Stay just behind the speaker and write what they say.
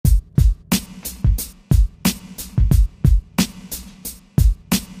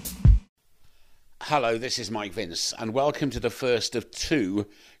Hello, this is Mike Vince, and welcome to the first of two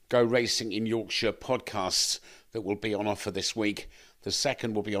Go Racing in Yorkshire podcasts that will be on offer this week. The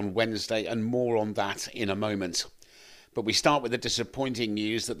second will be on Wednesday, and more on that in a moment. But we start with the disappointing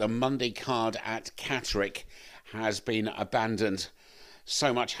news that the Monday card at Catterick has been abandoned.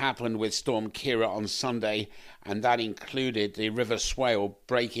 So much happened with Storm Ciara on Sunday, and that included the River Swale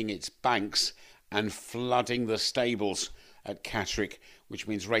breaking its banks and flooding the stables at Catterick, which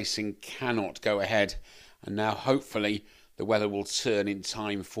means racing cannot go ahead. And now hopefully the weather will turn in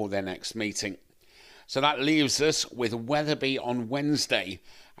time for their next meeting. So that leaves us with Wetherby on Wednesday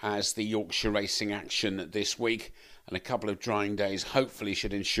as the Yorkshire racing action this week, and a couple of drying days hopefully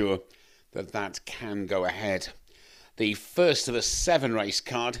should ensure that that can go ahead. The first of a 7 race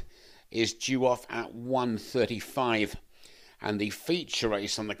card is due off at 1:35, and the feature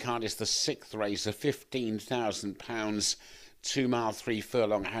race on the card is the 6th race, a £15,000 2-mile 3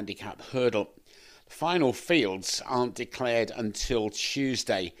 furlong handicap hurdle. The final fields aren't declared until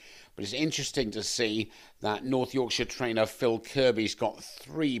Tuesday, but it's interesting to see that North Yorkshire trainer Phil Kirby's got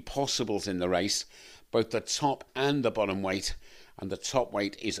 3 possibles in the race, both the top and the bottom weight, and the top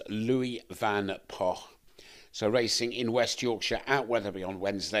weight is Louis van Poch. So racing in West Yorkshire at Wetherby on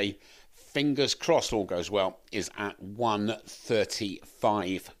Wednesday, fingers crossed all goes well, is at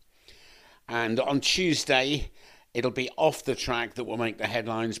 1:35. And on Tuesday, it'll be off the track that will make the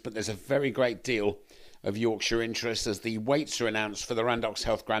headlines, but there's a very great deal of Yorkshire interest as the weights are announced for the Randox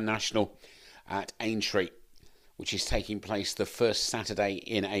Health Grand National at Aintree, which is taking place the first Saturday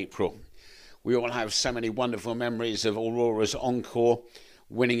in April. We all have so many wonderful memories of Aurora's Encore,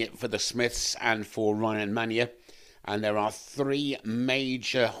 winning it for the Smiths and for Ryan Mania. And there are 3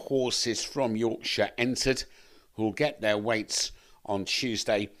 major horses from Yorkshire entered who will get their weights on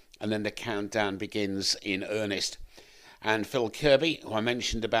Tuesday, and then the countdown begins in earnest. And Phil Kirby, who I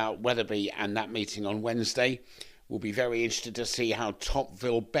mentioned about Wetherby and that meeting on Wednesday, will be very interested to see how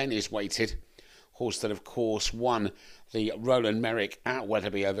Topville Ben is weighted. Horse that, of course, won the Roland Merrick at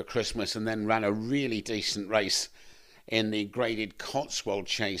Wetherby over Christmas and then ran a really decent race in the graded Cotswold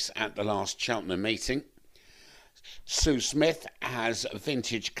Chase at the last Cheltenham meeting. Sue Smith has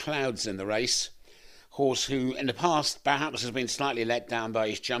Vintage Clouds in the race. Horse who in the past perhaps has been slightly let down by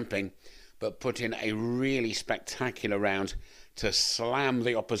his jumping, but put in a really spectacular round to slam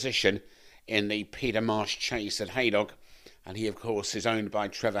the opposition in the Peter Marsh Chase at Haydock. And he, of course, is owned by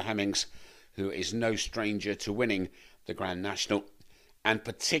Trevor Hemmings, who is no stranger to winning the Grand National. And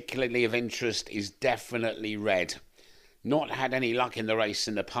particularly of interest is Definitely Red. Not had any luck in the race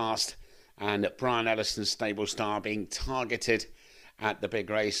in the past, and Brian Ellison's stable star being targeted at the big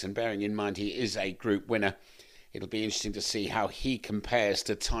race, and bearing in mind he is a group winner, it'll be interesting to see how he compares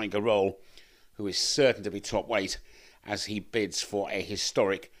to Tiger Roll, who is certain to be top weight as he bids for a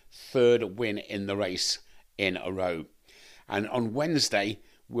historic 3rd win in the race in a row. And on Wednesday,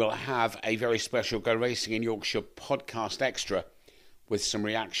 we'll have a very special Go Racing in Yorkshire podcast extra with some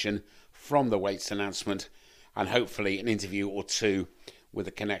reaction from the weights announcement and hopefully an interview or two with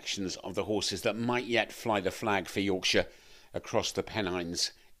the connections of the horses that might yet fly the flag for Yorkshire across the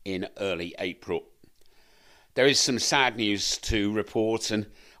Pennines in early April. There is some sad news to report, and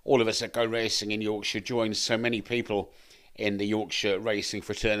all of us at Go Racing in Yorkshire join so many people in the Yorkshire racing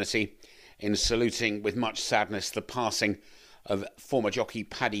fraternity in saluting with much sadness the passing of former jockey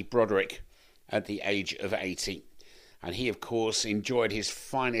Paddy Broderick at the age of 80. And he, of course, enjoyed his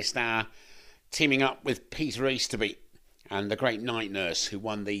finest hour teaming up with Peter Easterby and the great night nurse who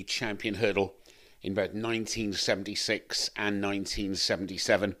won the champion hurdle in both 1976 and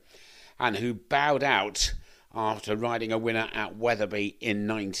 1977, and who bowed out after riding a winner at Wetherby in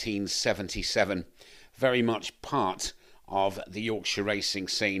 1977. Very much part of the Yorkshire racing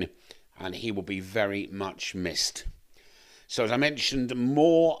scene, and he will be very much missed. So as I mentioned,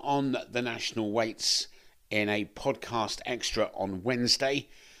 more on the national weights in a podcast extra on Wednesday.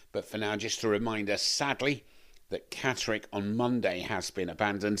 But for now, just a reminder, sadly, that Catterick on Monday has been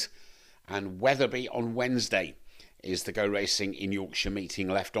abandoned, and Wetherby on Wednesday is the Go Racing in Yorkshire meeting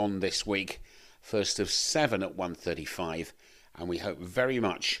left on this week, first of 7 at 1:35, and we hope very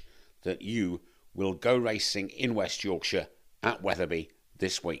much that you will go racing in West Yorkshire at Wetherby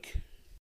this week.